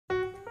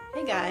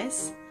Hey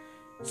guys!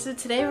 So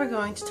today we're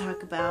going to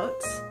talk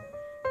about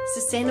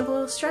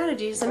sustainable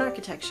strategies in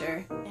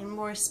architecture, and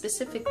more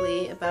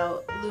specifically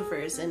about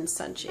louvers and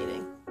sun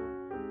shading.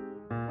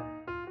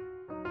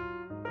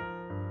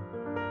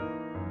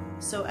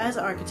 So as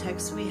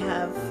architects, we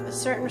have a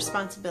certain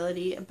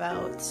responsibility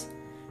about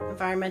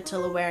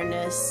environmental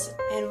awareness,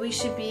 and we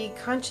should be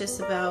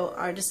conscious about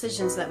our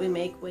decisions that we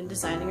make when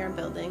designing our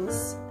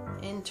buildings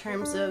in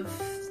terms of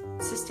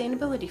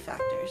sustainability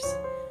factors.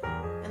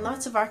 And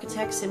lots of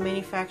architects and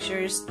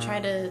manufacturers try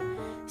to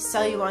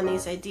sell you on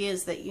these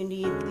ideas that you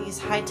need these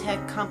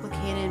high-tech,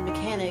 complicated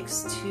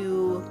mechanics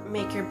to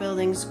make your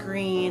buildings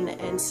green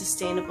and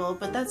sustainable,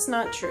 but that's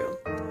not true.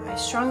 I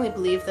strongly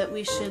believe that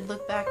we should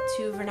look back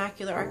to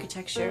vernacular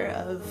architecture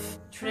of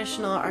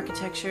traditional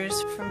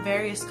architectures from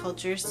various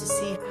cultures to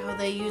see how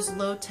they use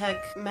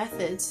low-tech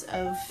methods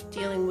of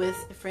dealing with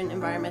different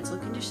environmental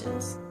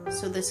conditions.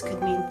 So this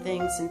could mean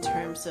things in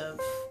terms of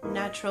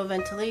natural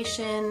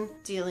ventilation,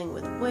 dealing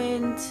with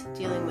wind,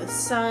 dealing with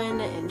sun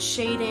and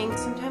shading.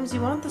 Sometimes you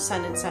want the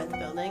sun inside the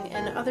building,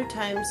 and other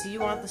times you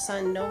want the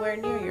sun nowhere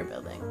near your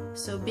building.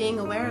 So being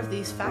aware of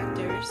these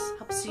factors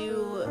helps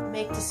you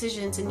make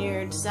decisions in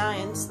your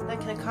designs that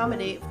can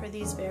accommodate for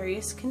these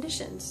various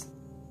conditions.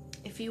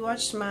 If you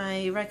watched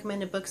my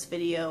recommended books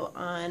video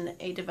on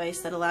a device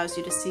that allows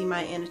you to see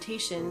my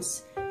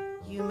annotations,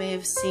 you may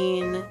have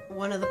seen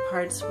one of the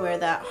parts where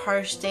that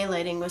harsh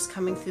daylighting was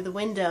coming through the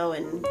window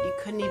and you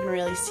couldn't even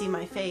really see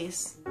my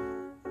face.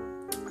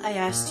 I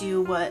asked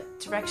you what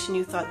direction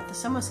you thought that the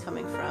sun was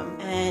coming from,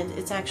 and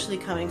it's actually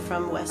coming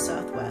from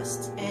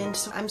west-southwest. And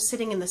so I'm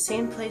sitting in the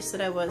same place that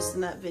I was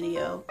in that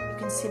video. You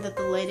can see that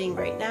the lighting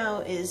right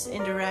now is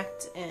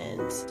indirect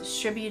and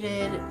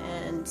distributed,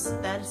 and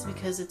that is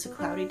because it's a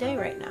cloudy day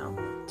right now.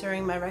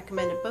 During my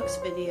recommended books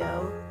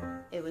video,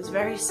 it was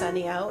very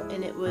sunny out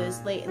and it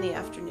was late in the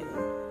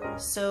afternoon.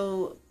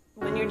 So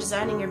when you're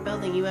designing your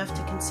building, you have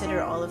to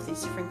consider all of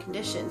these different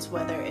conditions,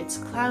 whether it's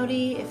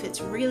cloudy, if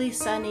it's really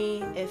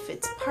sunny, if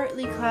it's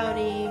partly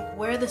cloudy,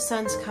 where the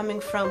sun's coming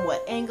from,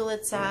 what angle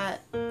it's at.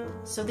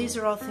 So these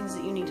are all things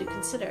that you need to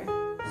consider.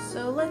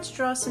 So let's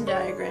draw some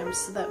diagrams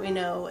so that we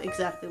know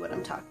exactly what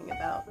I'm talking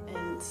about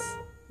and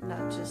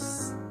not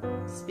just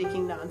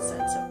speaking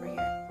nonsense over here.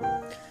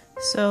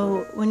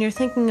 So when you're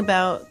thinking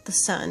about the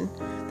sun,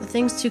 the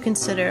things to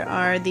consider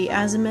are the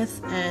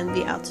azimuth and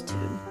the altitude.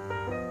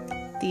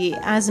 The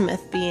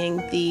azimuth being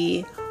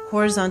the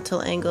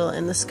horizontal angle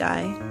in the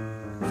sky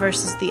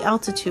versus the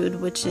altitude,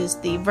 which is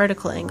the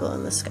vertical angle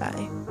in the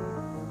sky.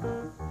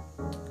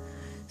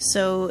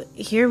 So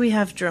here we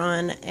have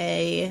drawn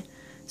a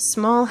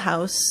small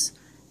house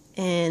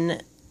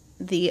in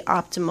the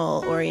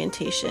optimal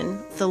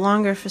orientation, the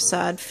longer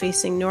facade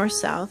facing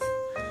north-south,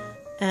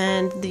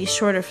 and the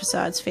shorter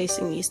facades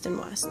facing east and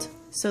west.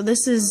 So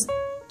this is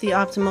the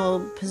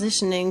optimal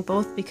positioning,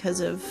 both because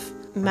of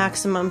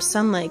maximum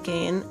sunlight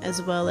gain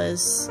as well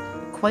as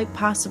quite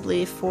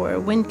possibly for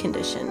wind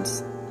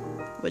conditions,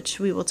 which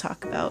we will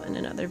talk about in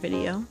another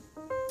video.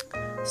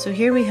 So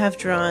here we have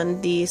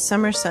drawn the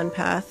summer sun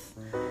path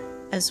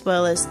as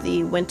well as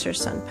the winter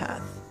sun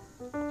path.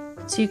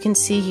 So you can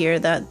see here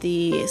that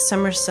the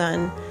summer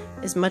sun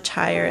is much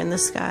higher in the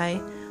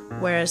sky,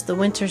 whereas the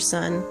winter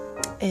sun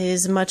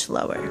is much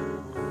lower.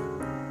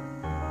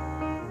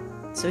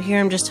 So here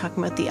I'm just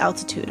talking about the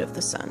altitude of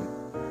the sun.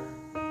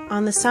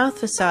 On the south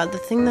facade, the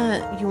thing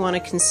that you want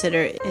to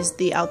consider is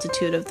the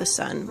altitude of the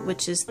sun,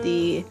 which is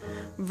the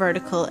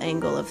vertical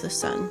angle of the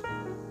sun.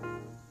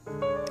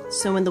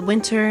 So in the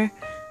winter,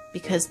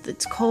 because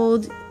it's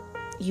cold,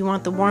 you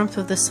want the warmth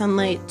of the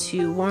sunlight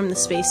to warm the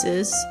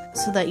spaces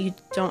so that you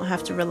don't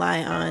have to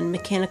rely on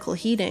mechanical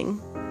heating.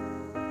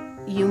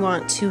 You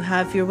want to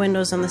have your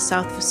windows on the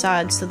south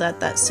facade so that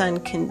that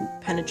sun can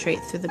penetrate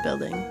through the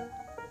building.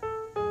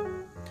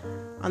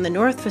 On the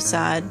north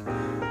facade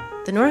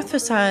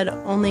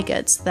only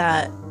gets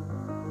that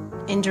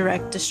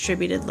indirect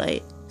distributed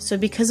light. So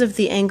because of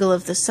the angle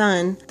of the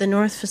sun, the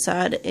north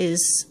facade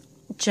is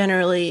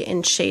generally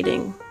in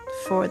shading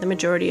for the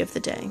majority of the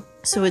day.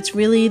 So it's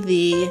really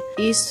the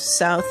east,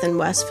 south, and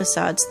west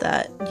facades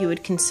that you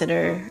would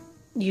consider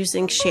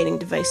using shading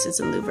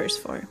devices and louvers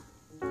for.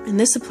 And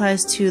this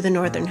applies to the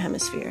northern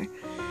hemisphere.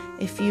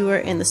 If you were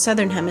in the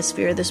southern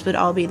hemisphere, this would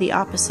all be the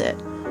opposite,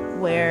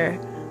 where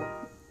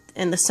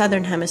in the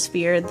southern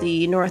hemisphere,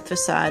 the north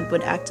facade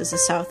would act as a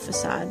south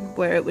facade,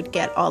 where it would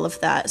get all of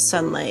that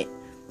sunlight,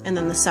 and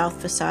then the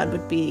south facade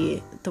would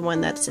be the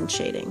one that's in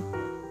shading.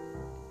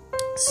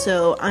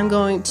 So I'm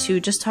going to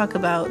just talk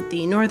about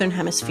the northern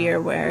hemisphere,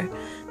 where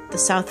the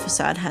south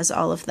facade has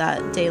all of that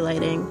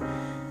daylighting.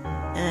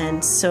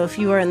 And so if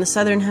you are in the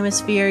southern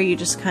hemisphere, you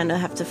just kind of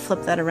have to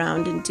flip that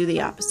around and do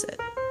the opposite.